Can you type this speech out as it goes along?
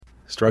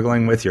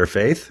Struggling with your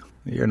faith?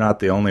 You're not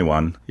the only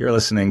one. You're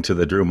listening to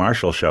The Drew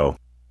Marshall Show.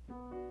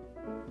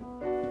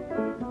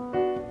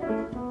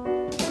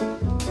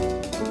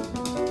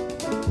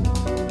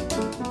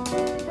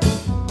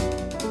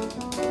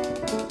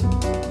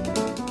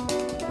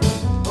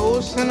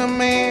 Oh,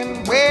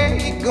 Cinnamon, where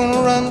you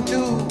gonna run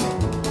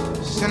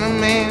to?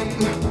 Cinnamon,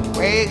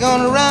 where you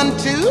gonna run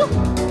to?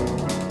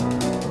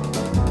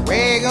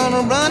 Where you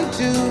gonna run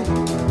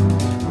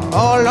to?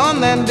 All on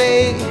that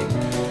day.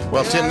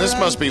 Well, Tim, this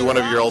must be one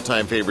of your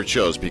all-time favorite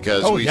shows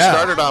because we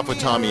started off with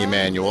Tommy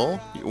Emmanuel,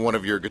 one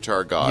of your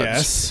guitar gods.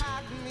 Yes.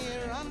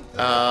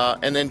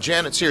 And then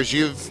Djanet Sears,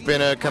 you've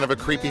been a kind of a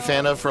creepy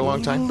fan of for a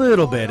long time? A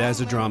little bit as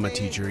a drama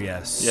teacher,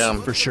 yes.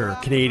 Yeah. For sure.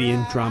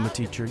 Canadian drama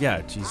teacher.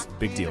 Yeah, she's a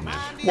big deal, man.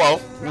 Well,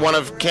 one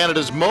of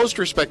Canada's most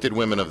respected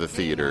women of the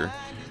theater.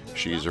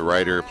 She's a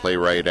writer,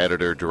 playwright,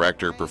 editor,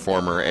 director,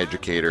 performer,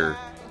 educator.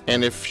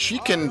 And if she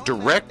can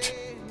direct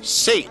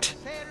Sate,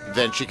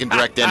 then she can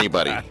direct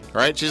anybody,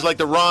 right? She's like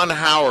the Ron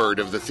Howard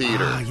of the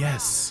theater. Ah,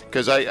 yes.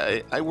 Because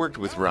I worked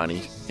with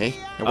Ronnie. Hey,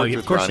 I worked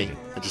with Ronnie.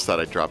 I just thought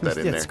I'd drop that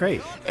in there. That's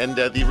great. And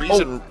the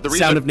reason,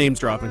 sound of names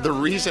dropping. The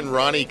reason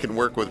Ronnie can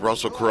work with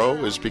Russell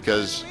Crowe is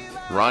because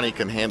Ronnie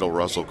can handle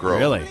Russell Crowe.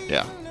 Really?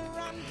 Yeah.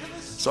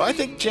 So I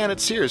think Djanet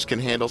Sears can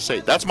handle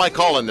Sate. That's my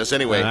call on this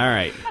anyway. All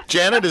right.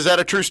 Janet, is that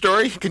a true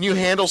story? Can you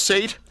handle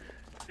Sate?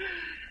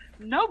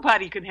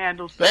 Nobody can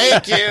handle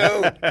Sate. Thank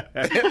you.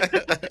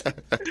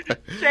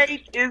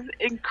 Sate is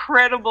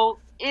incredible.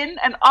 In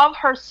and of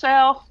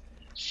herself,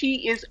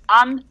 she is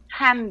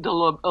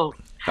unhandleable.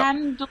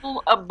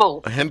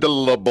 Handleable.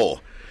 Handleable.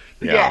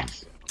 Yeah.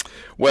 Yes.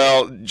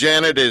 Well,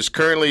 Janet is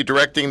currently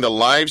directing the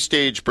live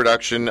stage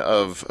production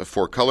of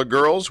For Color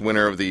Girls,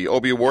 winner of the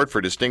Obie Award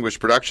for Distinguished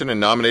Production and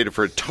nominated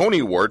for a Tony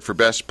Award for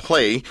Best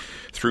Play.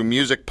 Through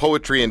music,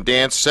 poetry, and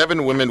dance,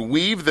 7 women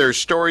weave their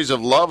stories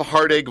of love,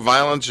 heartache,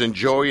 violence, and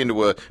joy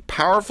into a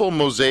powerful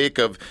mosaic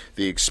of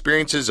the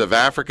experiences of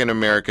African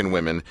American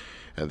women.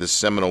 This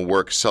seminal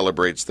work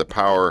celebrates the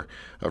power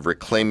of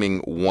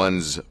reclaiming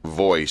one's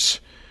voice.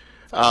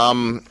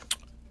 Janet,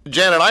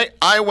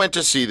 I went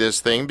to see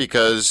this thing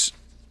because...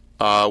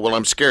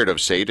 I'm scared of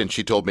Sate, and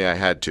she told me I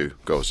had to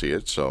go see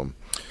it. So,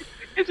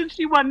 isn't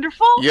she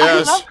wonderful?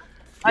 Yes,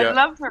 I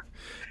love her.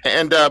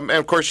 And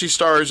of course, she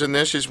stars in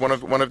this. She's one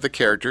of the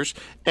characters.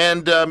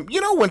 And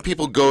when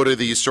people go to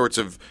these sorts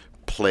of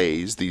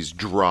plays, these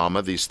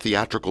drama, these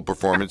theatrical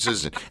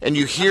performances, and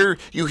you hear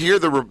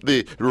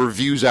the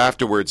reviews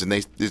afterwards, and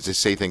they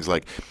say things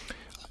like,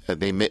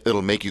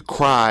 "It'll make you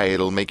cry,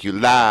 it'll make you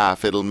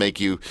laugh, it'll make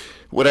you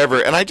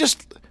whatever," and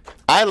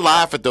I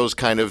laugh at those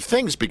kind of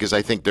things because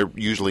I think they're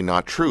usually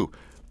not true.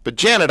 But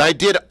Janet, I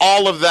did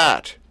all of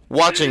that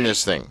watching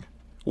this thing.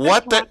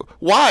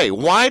 Why?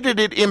 Why did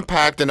it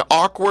impact an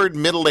awkward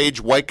middle-aged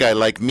white guy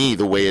like me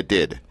the way it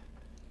did?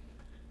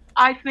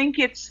 I think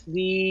it's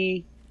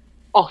the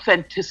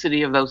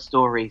authenticity of those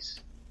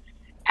stories.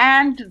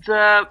 And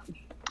the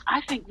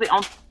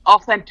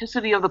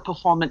authenticity of the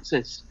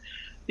performances.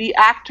 The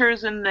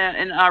actors in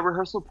our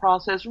rehearsal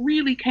process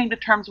really came to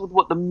terms with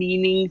what the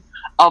meaning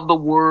of the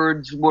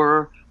words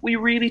were. We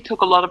really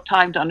took a lot of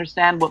time to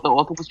understand what the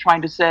author was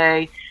trying to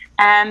say,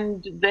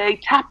 and they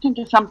tapped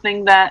into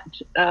something that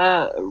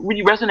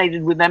really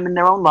resonated with them in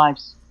their own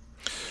lives.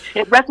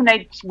 It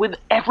resonates with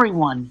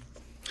everyone.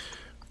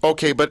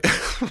 Okay, but,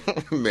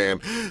 man,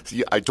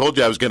 I told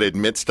you I was going to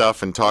admit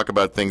stuff and talk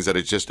about things that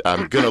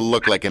I'm going to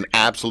look like an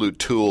absolute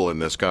tool in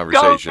this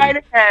conversation.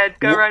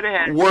 Go right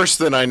ahead. Worse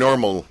than I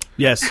normal.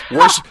 Yes.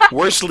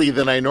 Worsely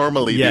than I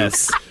normally do.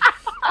 Yes.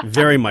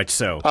 Very much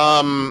so.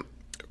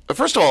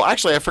 First of all,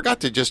 actually, I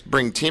forgot to just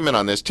bring Tim in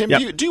on this. Tim,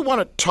 do you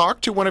want to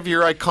talk to one of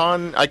your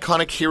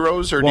iconic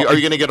heroes, or are you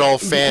going to get all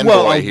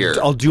fanboy here?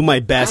 I'll do my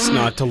best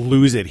not to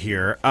lose it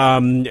here.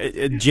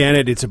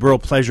 Janet, it's a real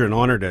pleasure and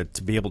honor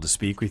to be able to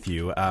speak with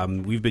you.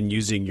 We've been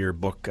using your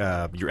book,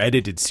 your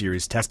edited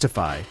series,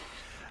 Testify,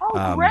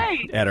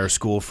 great. at our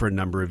school for a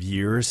number of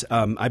years.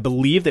 I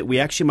believe that we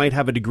actually might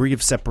have a degree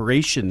of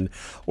separation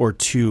or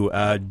two.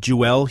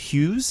 Joelle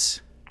Hughes.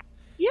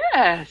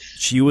 Yes.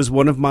 She was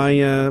one of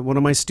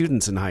my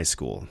students in high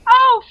school.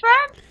 Oh,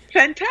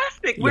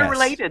 fantastic. We're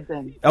related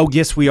then. Oh,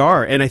 yes, we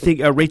are. And I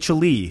think Rachel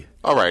Lee.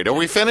 All right. Are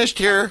we finished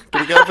here? Do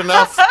we get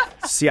enough?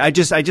 See, I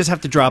just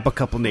have to drop a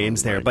couple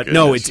names there. But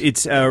no,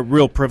 it's a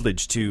real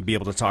privilege to be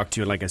able to talk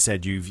to you. And like I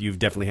said, you've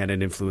definitely had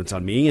an influence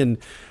on me and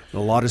a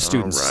lot of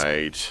students. All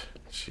right.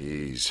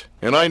 Jeez.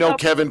 And I know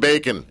Kevin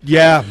Bacon.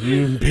 Yeah,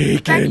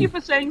 Bacon. Thank you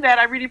for saying that.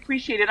 I really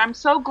appreciate it. I'm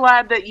so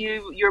glad that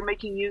you're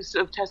making use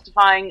of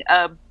Testifying.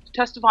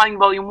 Testifying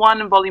Volume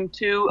 1 and Volume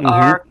 2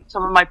 are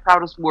some of my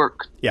proudest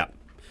work. Yeah,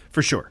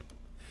 for sure.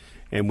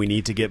 And we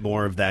need to get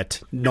more of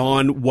that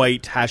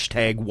non-white,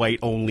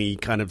 #white-only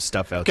kind of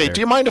stuff out there. Okay, do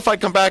you mind if I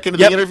come back into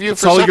the interview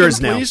for a second, yours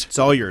please? now. It's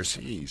all yours.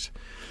 Jeez.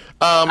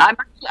 I'm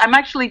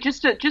actually,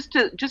 just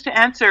to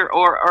answer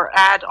or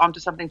add on to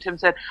something Tim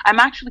said, I'm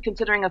actually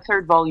considering a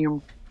 3rd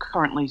volume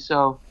currently,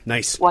 so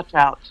nice. Watch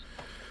out.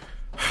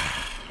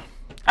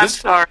 I'm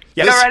sorry.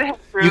 Yes. Go right ahead,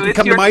 Drew. You can It's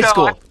come to your my show.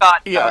 school. I'm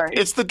Scott. Yeah, Sorry.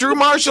 it's the Drew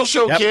Marshall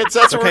Show, Yep. kids.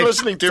 That's what Okay. we're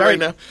listening to Sorry.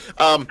 right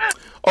now.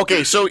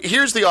 Okay, so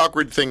here's the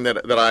awkward thing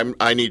that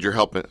I need your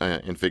help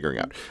in figuring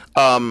out.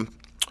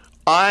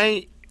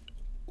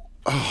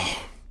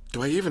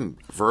 Do I even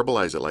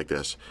verbalize it like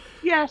this?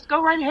 Yes,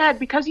 go right ahead,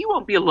 because you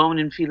won't be alone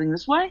in feeling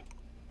this way.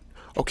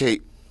 Okay,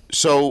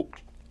 so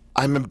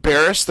I'm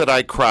embarrassed that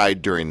I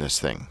cried during this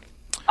thing.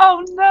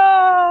 Oh,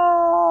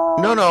 no.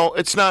 No,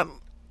 it's not.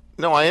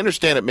 No, I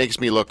understand it makes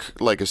me look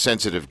like a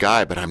sensitive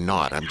guy, but I'm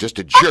not. I'm just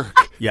a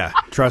jerk. Yeah,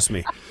 trust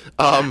me.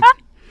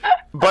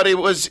 But it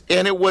was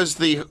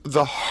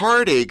the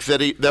heartache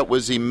that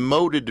was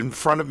emoted in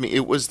front of me.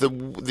 It was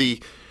the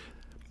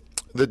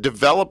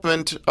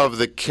development of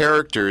the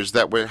characters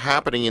that were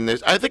happening in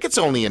this. I think it's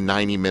only a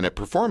 90-minute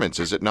performance,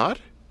 is it not?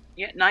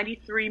 Yeah,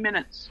 93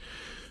 minutes.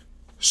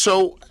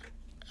 So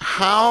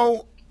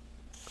how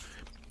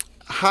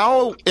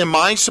am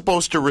I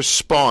supposed to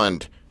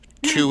respond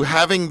to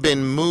having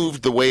been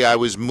moved the way I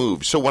was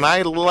moved? So when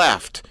I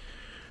left,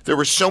 there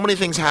were so many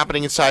things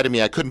happening inside of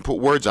me I couldn't put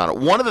words on it.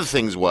 One of the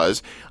things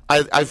was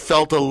I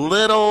felt a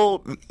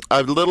little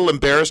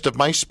embarrassed of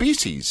my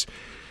species.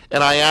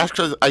 And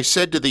I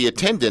said to the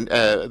attendant,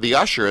 the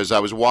usher, as I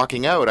was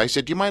walking out, I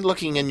said, "Do you mind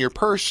looking in your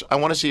purse? I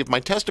want to see if my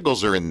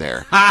testicles are in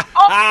there."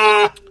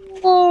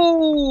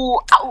 Oh,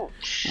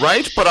 ouch.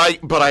 Right? But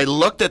I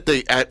looked at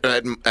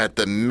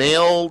the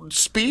male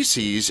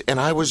species, and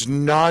I was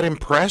not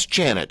impressed,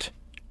 Janet.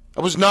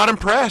 I was not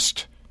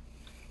impressed.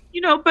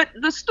 But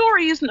the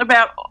story isn't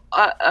about,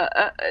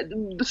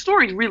 the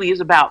story really is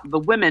about the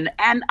women.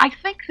 And I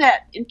think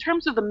that in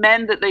terms of the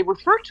men that they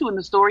refer to in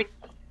the story,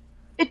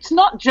 it's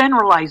not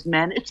generalized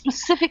men. It's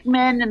specific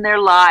men in their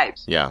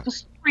lives. Yeah. The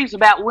story is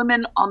about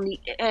women on the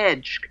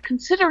edge,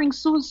 considering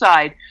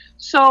suicide.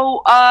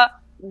 So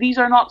these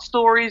are not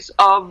stories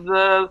of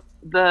the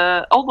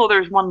although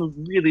there's one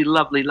really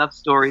lovely love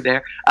story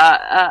there,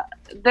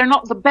 they're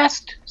not the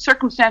best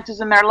circumstances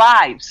in their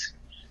lives.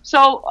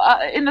 So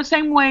in the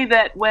same way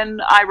that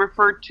when I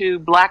refer to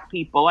black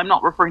people, I'm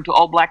not referring to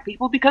all black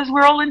people because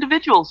we're all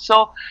individuals.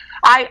 So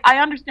I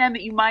understand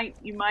that you might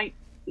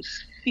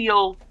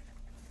feel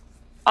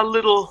a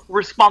little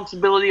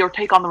responsibility or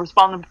take on the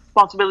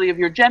responsibility of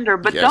your gender,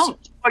 but Yes. don't.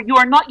 Or you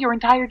are not your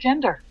entire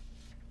gender.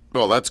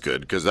 Well, that's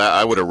good, because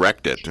I would have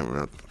wrecked it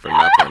from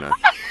that point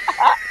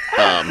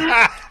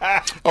on.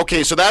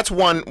 Okay, so that's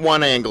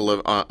one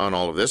angle on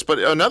all of this. But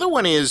another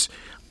one is,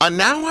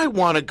 now I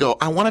want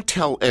to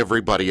tell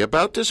everybody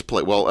about this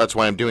play. Well, that's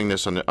why I'm doing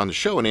this on the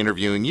show and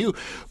interviewing you.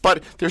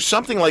 But there's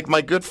something like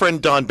my good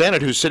friend Dawn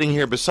Bennett, who's sitting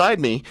here beside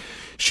me.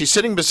 She's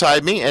sitting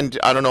beside me, and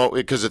I don't know,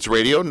 because it's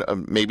radio,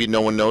 maybe no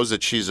one knows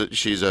that she's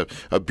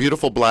a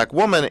beautiful black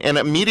woman. And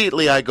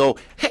immediately I go,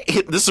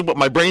 hey, this is what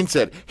my brain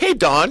said. Hey,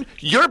 Dawn,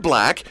 you're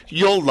black.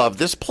 You'll love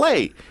this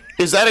play.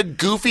 Is that a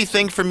goofy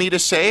thing for me to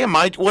say?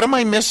 What am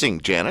I missing,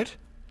 Janet?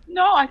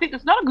 No, I think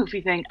it's not a goofy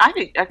thing. I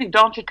think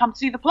Dawn should come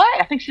see the play.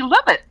 I think she'll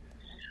love it.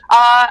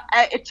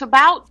 It's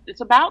about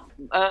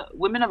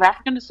women of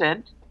African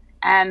descent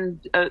and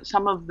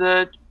some of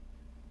the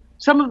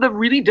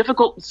really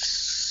difficult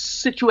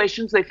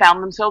situations they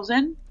found themselves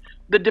in,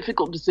 the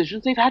difficult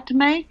decisions they've had to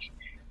make.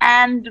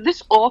 And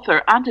this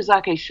author,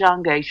 Ntozake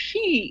Shange,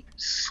 she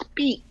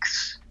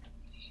speaks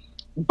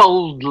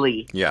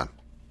boldly. Yeah.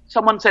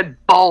 Someone said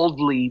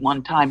baldly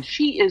one time.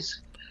 In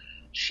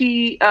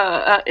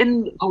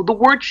the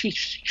word she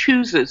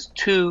chooses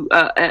to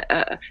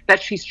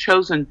that she's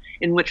chosen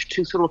in which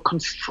to sort of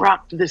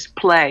construct this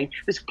play.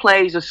 This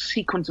play is a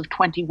sequence of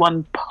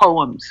 21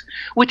 poems,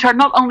 which are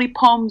not only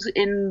poems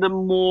in the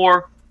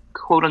more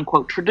quote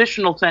unquote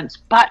traditional sense,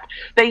 but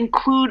they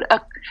include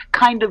a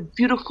kind of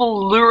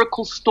beautiful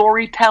lyrical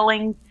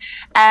storytelling.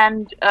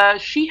 And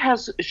she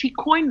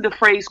coined the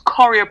phrase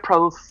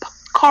choreopoem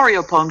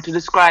to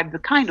describe the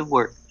kind of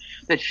work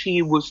that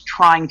she was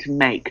trying to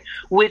make,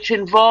 which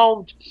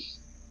involved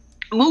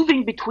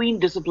moving between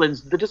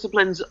disciplines, the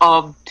disciplines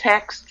of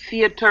text,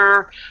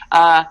 theater,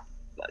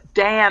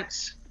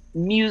 dance,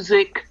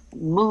 music,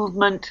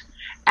 movement.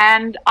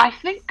 And I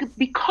think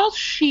because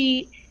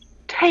she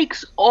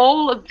takes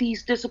all of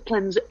these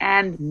disciplines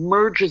and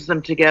merges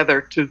them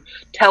together to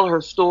tell her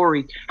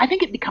story, I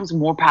think it becomes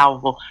more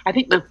powerful. I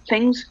think the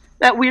things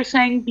that we're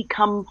saying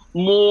become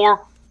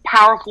more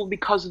powerful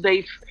because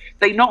they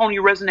not only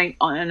resonate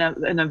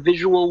in a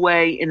visual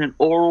way, in an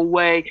oral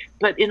way,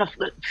 but in a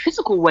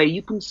physical way.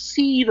 You can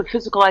see the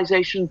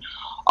physicalization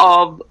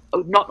of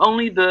not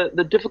only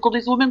the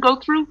difficulties women go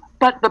through,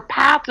 but the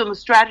paths and the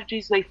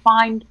strategies they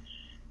find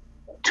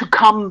to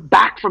come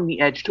back from the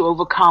edge, to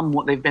overcome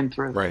what they've been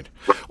through. Right.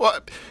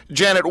 Well,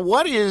 Janet,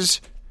 what is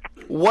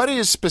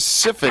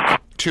specific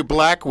to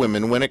black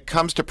women when it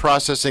comes to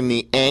processing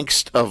the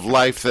angst of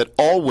life that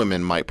all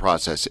women might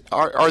process?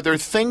 Are there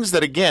things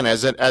that, again,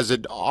 as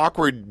an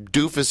awkward,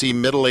 doofusy,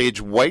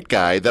 middle-aged white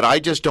guy, that I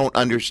just don't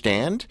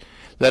understand,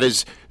 that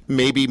is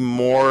maybe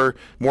more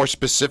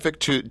specific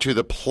to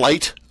the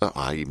plight?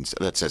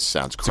 That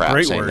sounds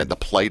crap, saying word. that the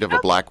plight of a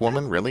black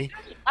woman, really?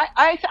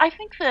 I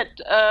think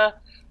that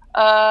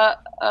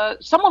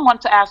someone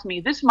wants to ask me,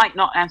 this might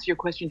not answer your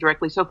question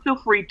directly, so feel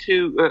free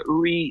to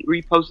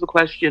repose the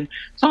question.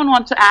 Someone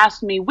wants to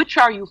ask me, which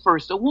are you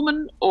first, a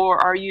woman or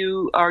are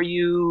you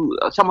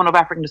someone of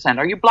African descent?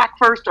 Are you black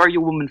first or are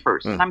you a woman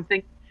first? And I'm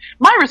thinking,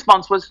 my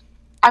response was,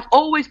 I've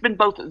always been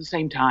both at the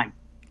same time.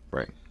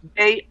 Right.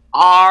 They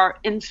are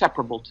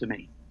inseparable to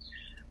me.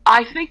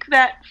 I think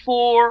that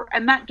for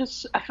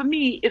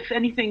me, if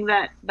anything,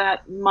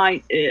 that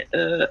might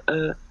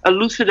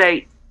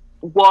elucidate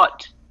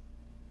what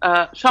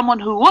someone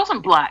who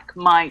wasn't black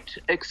might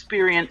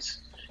experience.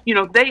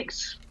 They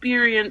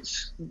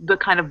experience the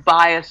kind of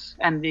bias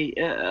and the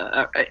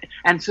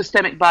and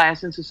systemic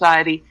bias in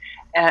society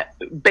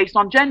based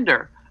on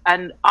gender,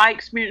 and I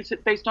experience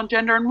it based on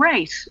gender and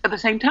race at the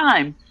same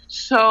time.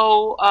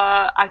 So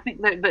I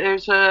think that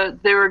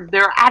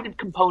there are added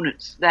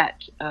components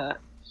that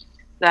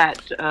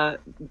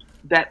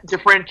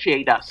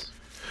differentiate us.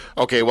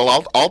 Okay,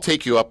 well, I'll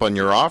take you up on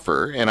your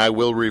offer, and I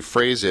will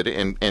rephrase it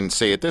and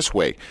say it this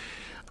way.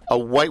 A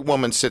white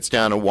woman sits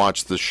down and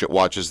watches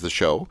the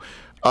show.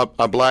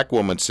 A black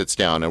woman sits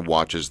down and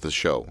watches the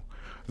show.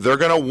 They're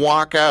going to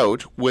walk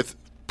out with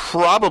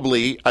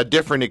probably a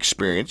different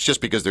experience just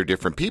because they're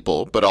different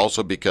people, but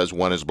also because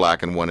one is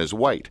black and one is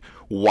white.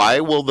 Why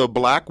will the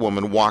black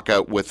woman walk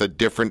out with a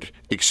different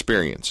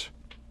experience?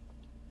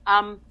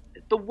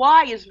 The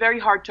why is very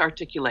hard to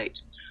articulate.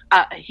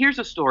 Here's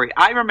a story.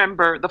 I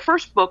remember the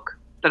first book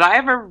that I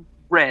ever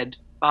read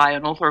by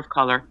an author of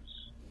color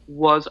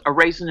was A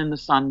Raisin in the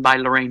Sun by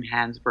Lorraine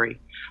Hansberry.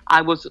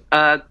 I was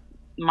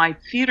my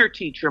theater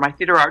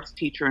arts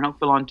teacher in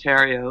Oakville,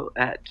 Ontario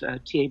at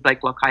T.A.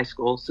 Blakelock High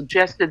School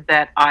suggested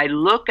that I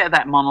look at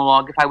that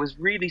monologue if I was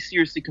really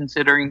seriously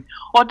considering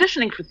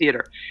auditioning for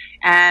theater.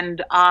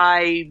 And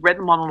I read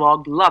the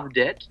monologue, loved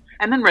it,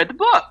 and then read the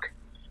book.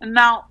 And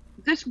now,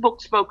 this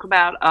book spoke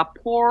about a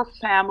poor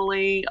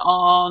family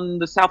on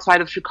the south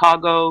side of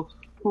Chicago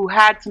who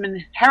had some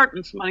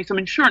inheritance money, some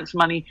insurance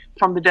money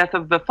from the death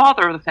of the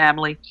father of the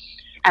family,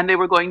 and they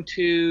were going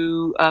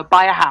to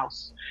buy a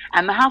house.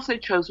 And the house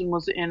they'd chosen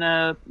was in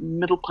a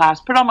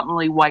middle-class,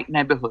 predominantly white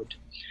neighborhood.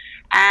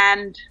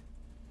 And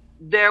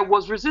there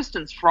was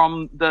resistance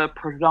from the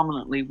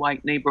predominantly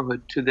white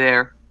neighborhood to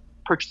their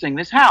purchasing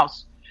this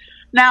house.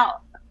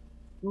 Now,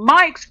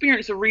 my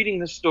experience of reading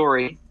this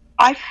story,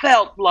 I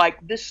felt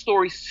like this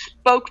story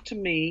spoke to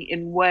me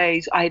in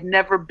ways I had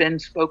never been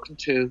spoken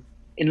to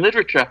in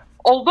literature.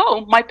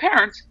 Although my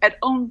parents had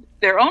owned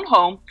their own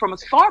home from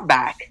as far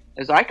back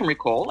as I can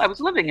recall. I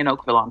was living in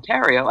Oakville,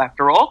 Ontario,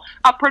 after all,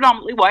 a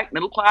predominantly white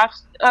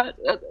middle-class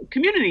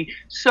community.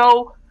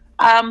 So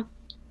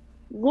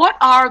what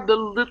are the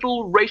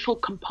little racial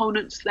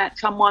components that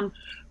someone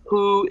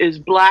who is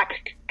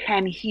black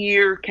can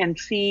hear, can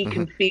see,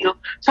 can feel?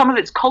 Some of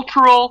it's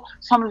cultural,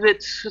 some of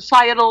it's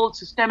societal,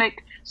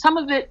 systemic, some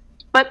of it,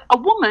 but a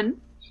woman,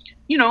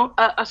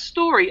 a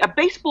story, a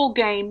baseball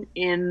game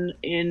in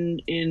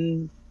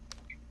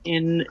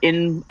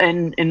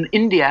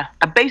India,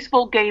 a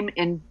baseball game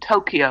in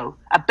Tokyo,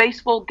 a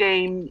baseball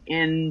game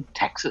in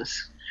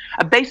Texas,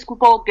 a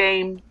baseball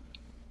game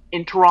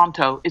in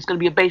Toronto is going to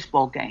be a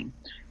baseball game.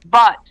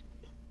 But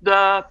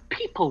the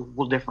people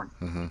will differ.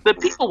 The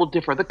people will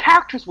differ. The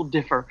characters will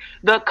differ.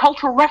 The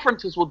cultural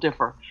references will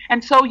differ.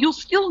 And so you'll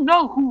still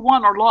know who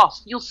won or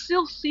lost. You'll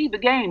still see the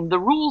game. The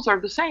rules are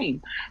the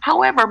same.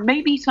 However,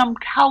 maybe some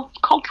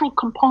cultural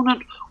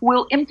component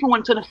will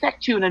influence and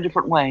affect you in a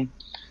different way.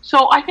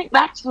 So I think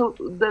that's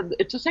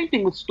it's the same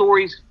thing with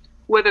stories,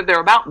 whether they're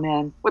about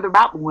men, whether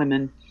about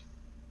women,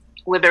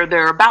 whether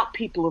they're about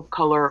people of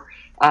color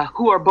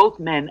who are both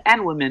men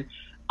and women.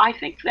 I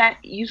think that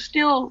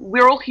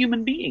we're all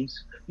human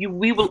beings.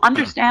 We will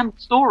understand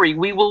the story.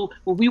 We will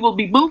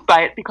be moved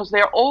by it because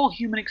they're all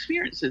human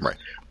experiences. Right.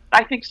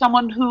 I think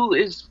someone who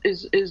is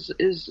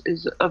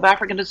of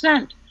African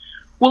descent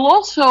will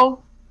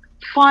also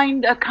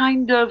find a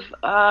kind of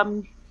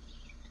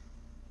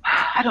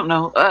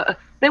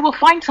they will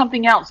find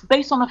something else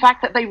based on the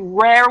fact that they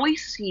rarely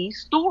see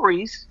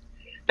stories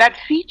that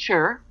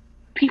feature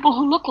people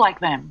who look like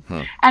them.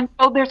 And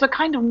so there's a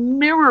kind of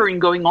mirroring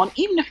going on,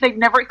 even if they've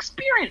never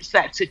experienced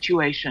that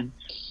situation.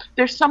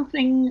 There's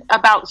something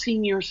about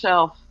seeing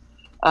yourself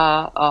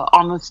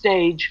on the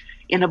stage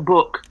in a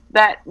book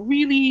that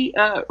really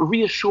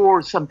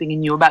reassures something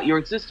in you about your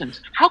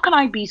existence. How can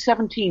I be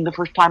 17 the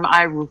first time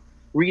I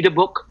read a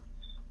book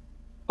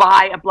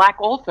by a black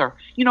author?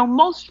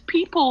 Most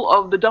people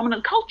of the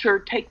dominant culture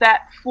take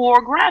that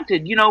for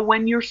granted.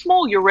 When you're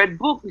small, you read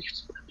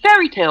books,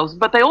 fairy tales,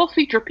 but they all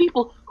feature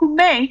people who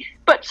may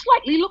but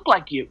slightly look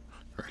like you.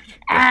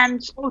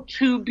 And so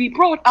to be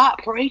brought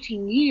up for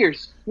 18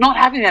 years, not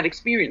having that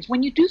experience,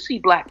 when you do see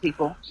black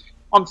people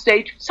on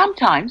stage,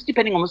 sometimes,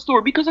 depending on the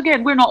story, because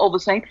again, we're not all the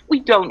same, we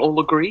don't all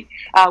agree,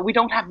 we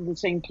don't have the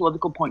same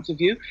political points of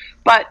view,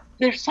 but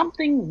there's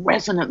something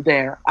resonant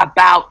there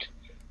about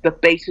the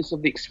basis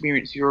of the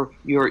experience you're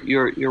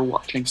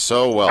watching.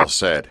 So well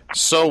said.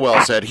 So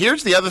well said.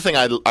 Here's the other thing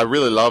I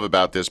really love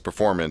about this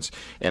performance.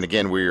 And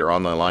again, we are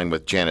on the line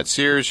with Djanet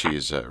Sears.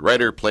 She's a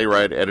writer,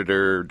 playwright,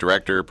 editor,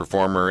 director,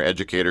 performer,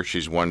 educator.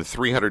 She's won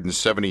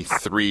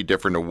 373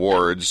 different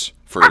awards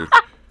for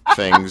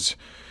things.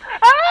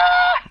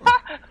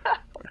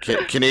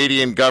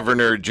 Canadian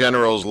Governor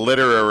General's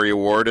Literary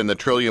Award and the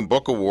Trillium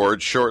Book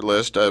Award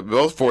shortlist,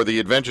 both for The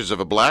Adventures of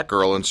a Black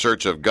Girl in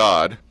Search of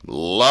God.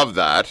 Love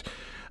that.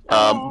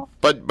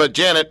 But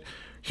Janet,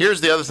 here's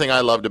the other thing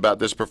I loved about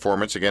this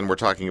performance. Again, we're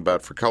talking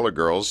about For Color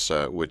Girls,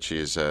 which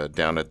is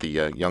down at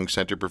the Young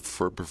Center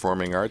for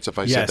Performing Arts, if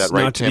I said that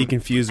right, not to Tim. be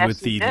confused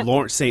with the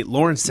St.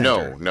 Lawrence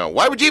Center. No.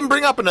 Why would you even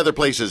bring up another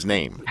place's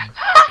name?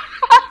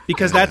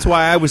 Because that's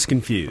why I was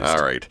confused.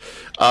 All right.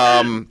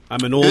 I'm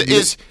an old...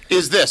 Is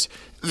this...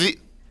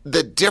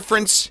 The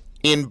difference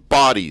in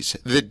bodies,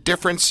 the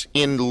difference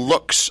in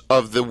looks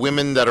of the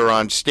women that are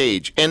on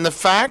stage, and the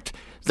fact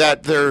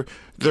that they're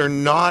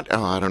not.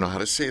 I don't know how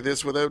to say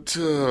this without.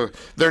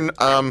 They're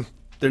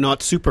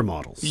not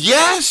supermodels.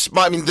 Yes,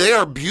 I mean they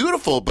are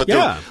beautiful, but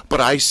Yeah. but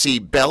I see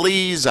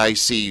bellies, I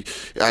see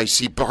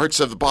parts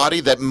of the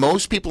body that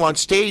most people on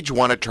stage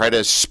want to try to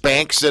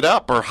spanx it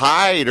up or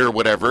hide or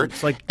whatever.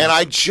 It's like- and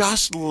I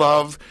just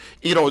love,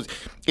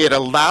 it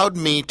allowed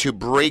me to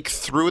break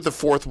through the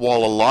fourth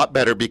wall a lot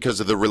better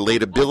because of the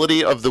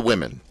relatability of the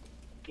women.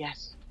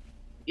 Yes.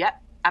 Yeah,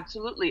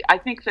 absolutely. I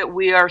think that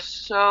we are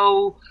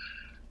so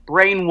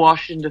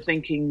brainwashed into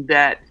thinking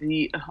that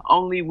the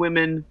only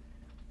women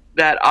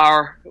that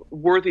are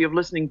worthy of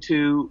listening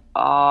to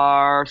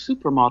are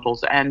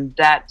supermodels, and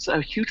that's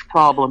a huge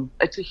problem.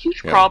 It's a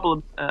huge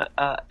problem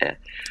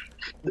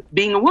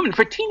being a woman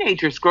for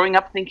teenagers growing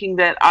up thinking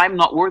that I'm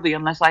not worthy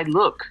unless I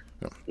look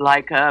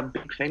like a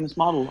big famous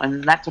model,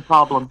 and that's a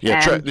problem.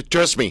 Yeah, And-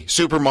 trust me,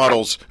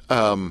 supermodels.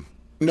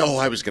 No,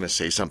 I was going to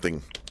say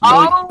something.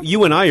 Oh,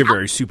 You and I are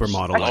very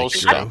supermodel-like.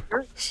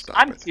 Stop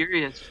I'm it.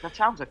 serious. That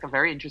sounds like a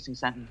very interesting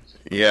sentence.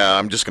 Yeah,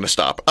 I'm just going to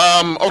stop.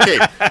 Okay.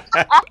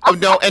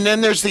 No, and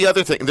then there's the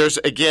other thing. There's,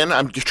 again,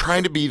 I'm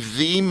trying to be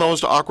the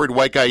most awkward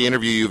white guy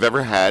interview you've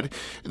ever had.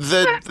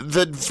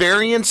 The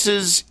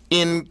variances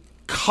in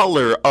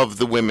color of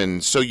the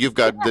women. So you've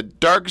got the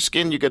dark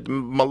skin, you've got the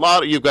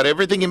mulatto, you've got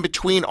everything in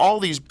between,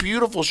 all these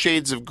beautiful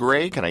shades of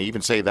gray. Can I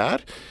even say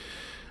that?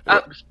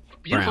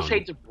 Beautiful Brown.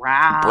 shades of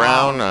brown.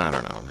 Brown? I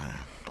don't know.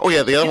 Oh,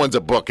 yeah, the other one's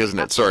a book, isn't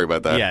it? Sorry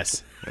about that.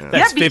 Yes. Yeah,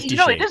 That's because, 50 it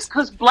is Shades.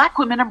 because black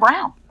women are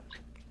brown.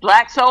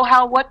 Black. So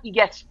how? What?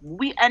 Yes,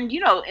 we and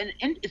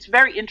it's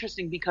very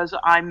interesting because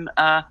and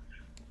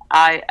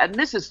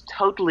this is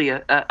totally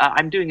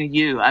I'm doing a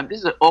you. This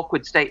is an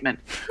awkward statement.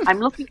 I'm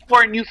looking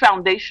for a new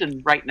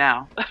foundation right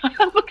now.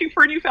 I'm looking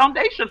for a new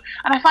foundation,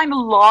 and I find a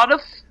lot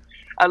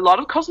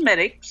of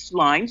cosmetics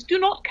lines do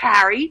not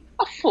carry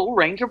a full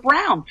range of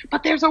brown,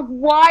 but there's a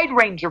wide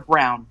range of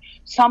brown.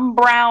 Some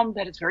brown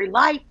that is very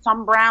light,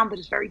 some brown that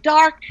is very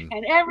dark,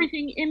 and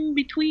everything in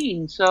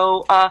between.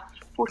 So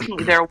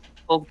fortunately, there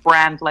are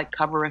brands like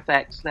Cover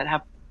FX that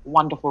have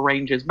wonderful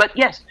ranges. But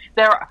yes,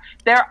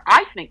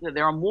 I think that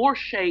there are more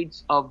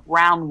shades of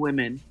brown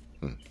women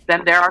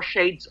than there are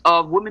shades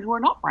of women who are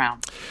not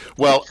brown.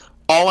 Well,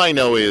 all I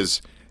know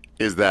is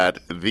that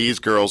these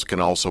girls can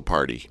also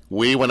party.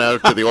 We went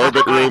out to the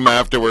Orbit Room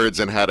afterwards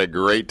and had a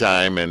great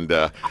time, and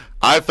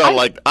I felt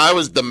like I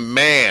was the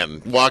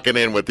man walking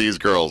in with these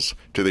girls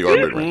to the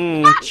Orbit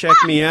Room. Check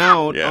me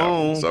out.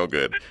 Yeah, so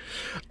good.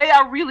 They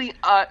are really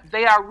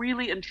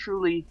and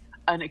truly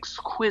an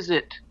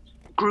exquisite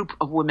group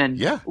of women.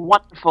 Yeah.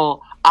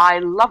 Wonderful. I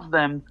love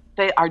them.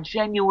 They are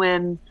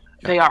genuine.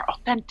 They are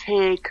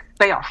authentic.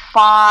 They are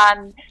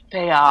fun.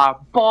 They are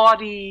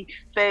bawdy.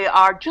 They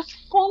are just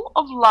full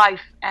of life.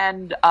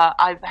 And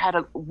I've had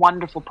a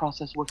wonderful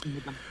process working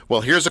with them.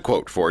 Well, here's a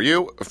quote for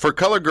you. For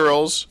Color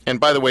Girls, and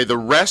by the way, the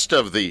rest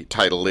of the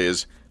title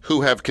is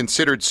Who Have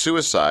Considered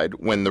Suicide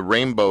When the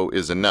Rainbow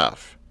Is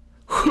Enough.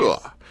 Whew.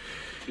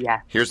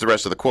 Yeah. Here's the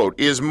rest of the quote.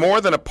 Is more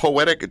than a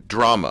poetic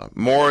drama,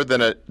 more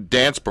than a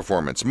dance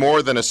performance,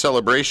 more than a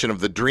celebration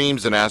of the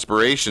dreams and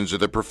aspirations or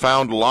the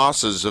profound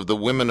losses of the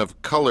women of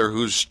color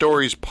whose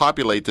stories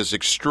populate this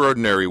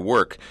extraordinary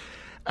work.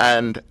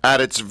 And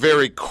at its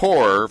very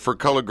core, For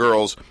Color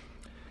Girls,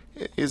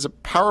 is a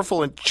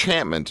powerful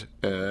enchantment,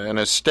 an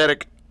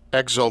aesthetic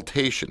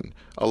exaltation,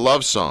 a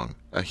love song,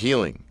 a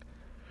healing.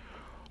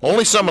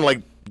 Only someone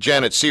like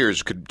Djanet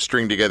Sears could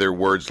string together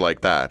words like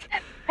that.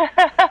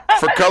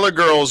 For Color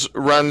Girls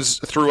runs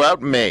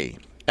throughout May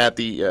at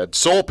the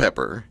Soul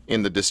Pepper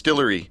in the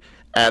Distillery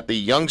at the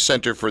Young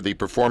Center for the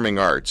Performing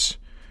Arts.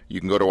 You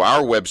can go to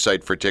our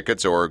website for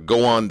tickets or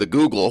go on the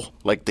Google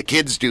like the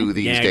kids do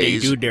these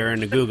days. Yeah, they do there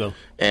in the Google.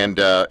 And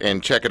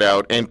check it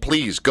out. And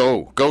please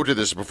go to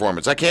this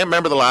performance. I can't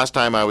remember the last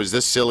time I was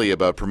this silly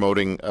about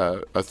promoting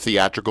a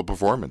theatrical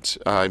performance.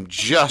 I'm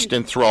just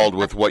enthralled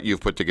with what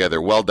you've put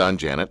together. Well done,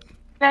 Janet.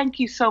 Thank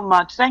you so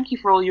much. Thank you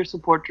for all your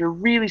support, Drew.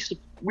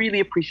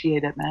 Really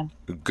appreciate it, man.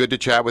 Good to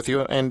chat with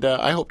you, and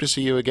I hope to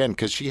see you again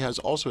because she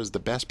also has the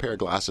best pair of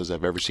glasses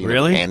I've ever seen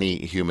Really? of any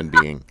human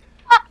being.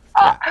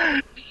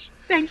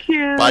 Thank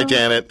you. Bye,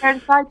 Janet.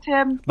 Bye,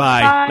 Tim.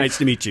 Bye. Nice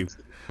to meet you.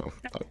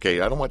 Okay,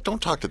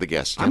 don't talk to the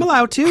guests. I'm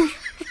allowed to.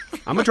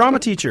 I'm a drama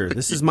teacher.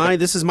 This is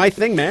my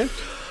thing, man.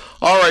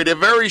 All right, a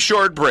very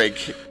short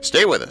break.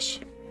 Stay with us.